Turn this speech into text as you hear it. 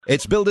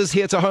It's Builders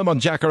here to home on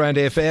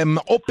Jacaranda FM.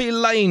 Op die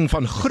lyn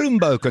van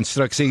Groenbou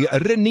Konstruksie,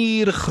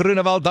 Renier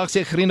Groenewald. Dag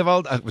sê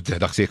Groenewald.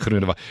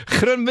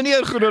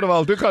 Meneer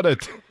Groenewald, hoe gaan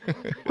dit?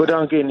 Goed,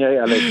 dankie en jy,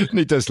 Alex.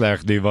 Nie te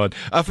sleg nie, man.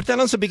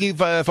 Vertel ons 'n bietjie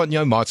van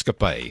jou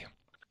maatskappy.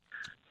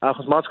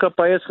 Ons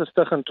maatskappy is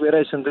gestig in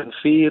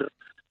 2004.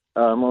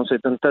 Ons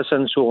het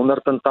intussen so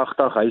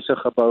 180 huise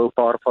gebou, 'n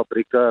paar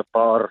fabrieke, 'n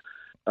paar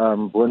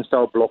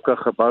woonstelblokke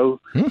gebou.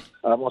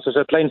 Ons is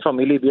 'n klein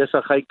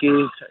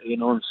familiebesigheidjie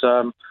en ons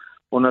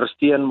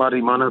ondersteun maar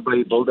die manne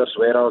by Builders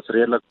Warehouse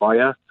redelik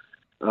baie.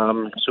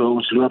 So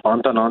ons loop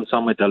hand aan hand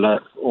saam met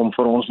hulle om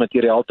vir ons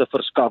materiaal te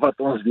verskaf wat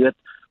ons weet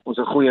ons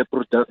 'n goeie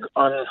produk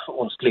aan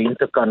ons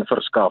kliënte kan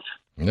verskaf.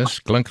 Dis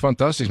klink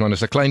fantasties, man.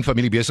 Dis 'n klein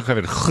familiebesigheid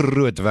wat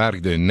groot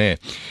werk doen, né?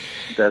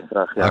 Dis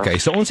reg, ja. Okay,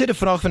 so ons het 'n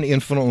vraag van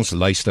een van ons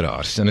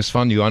luisteraars en is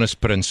van Johannes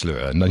Prinsloo.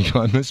 En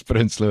Johannes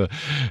Prinsloo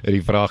het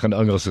die vraag in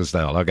Engels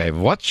gestel. Okay,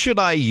 what should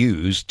I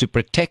use to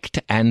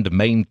protect and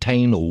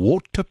maintain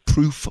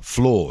waterproof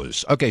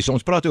floors? Okay, so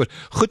ons praat oor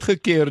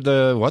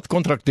goedgekeurde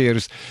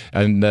kontrakteurs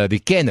en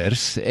die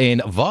kenners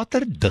en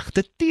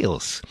waterdigte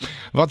teëls.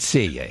 Wat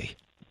sê jy?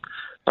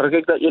 Maar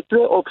kyk, dat jy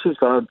twee opsies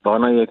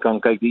waarna jy kan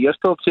kyk. Die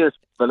eerste opsie is,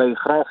 wil hy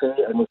graag hê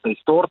hy moet sy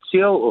stort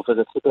seël of is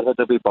dit goeie wat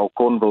op die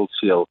balkon wil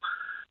seël?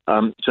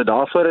 So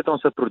daarvoor het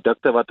ons 'n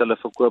produkte wat hulle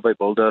verkoop by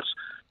Builders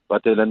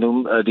wat hulle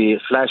noem die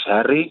Flash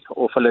Harry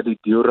of hulle die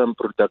Durham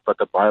produk wat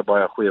 'n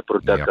baie goeie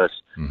produk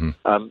is.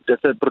 Dit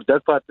is 'n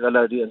produk wat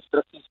hulle die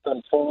instruksies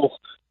kan volg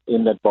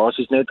en dit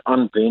basies net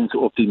aanwend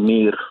op die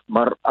muur.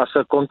 Maar as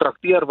 'n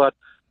kontrakteur wat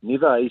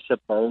nuwe huise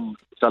bou,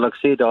 sal ek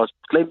sê daar's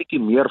klein bietjie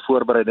meer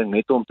voorbereiding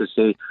net om te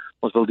sê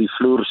ons wil die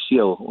vloer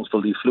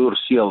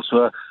seël.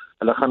 So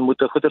hulle gaan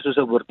moet 'n goeie soos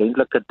 'n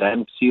ordentlike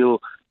damp seal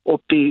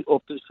op die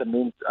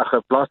sement,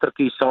 'n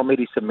plastertjie saam met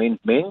die sement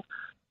meng,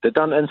 dit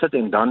dan insit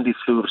en dan die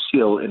vloer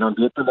seël en dan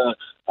weet hulle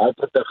hy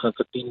produk gaan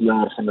vir 10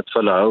 jaar gaan dit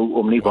vir hulle hou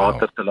om nie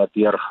water te laat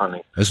deurgaan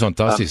nie. Dis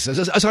fantasties.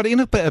 As daar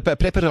enige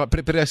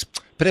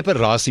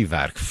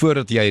preparasiewerk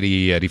voordat jy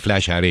die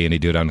Flash Harry en die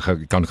Durham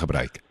kan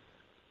gebruik.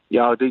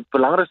 Ja, die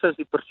belangrikste is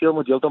die perseel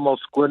moet heeltemal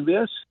skoon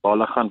wees waar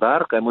hulle gaan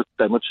werk. Hy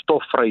moet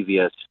stofvry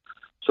wees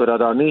sodat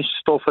daar nie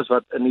stof is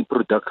wat in die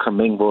produk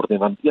gemeng word nie,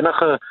 want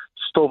enige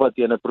stof wat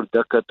jy in 'n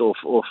produk het of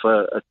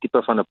 'n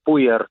tipe van 'n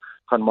poeier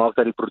gaan maak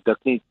dat die produk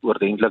nie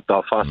oordentlik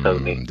daar vashou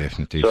nie.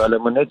 Definitief. So hulle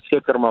moet net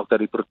seker maak dat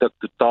die produk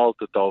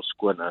totaal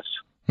skoon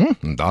is.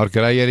 Daar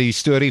kry jy die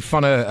storie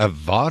van 'n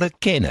ware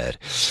kenner.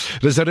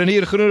 Dis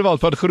Renier Groenewald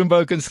van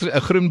Groenbou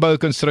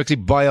Konstruksie.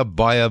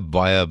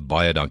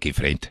 Baie dankie,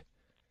 vriend.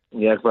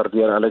 Ja, ek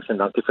waardeer Alex en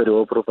dankie vir die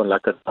oproep en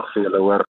lekker dag vir julle hoor.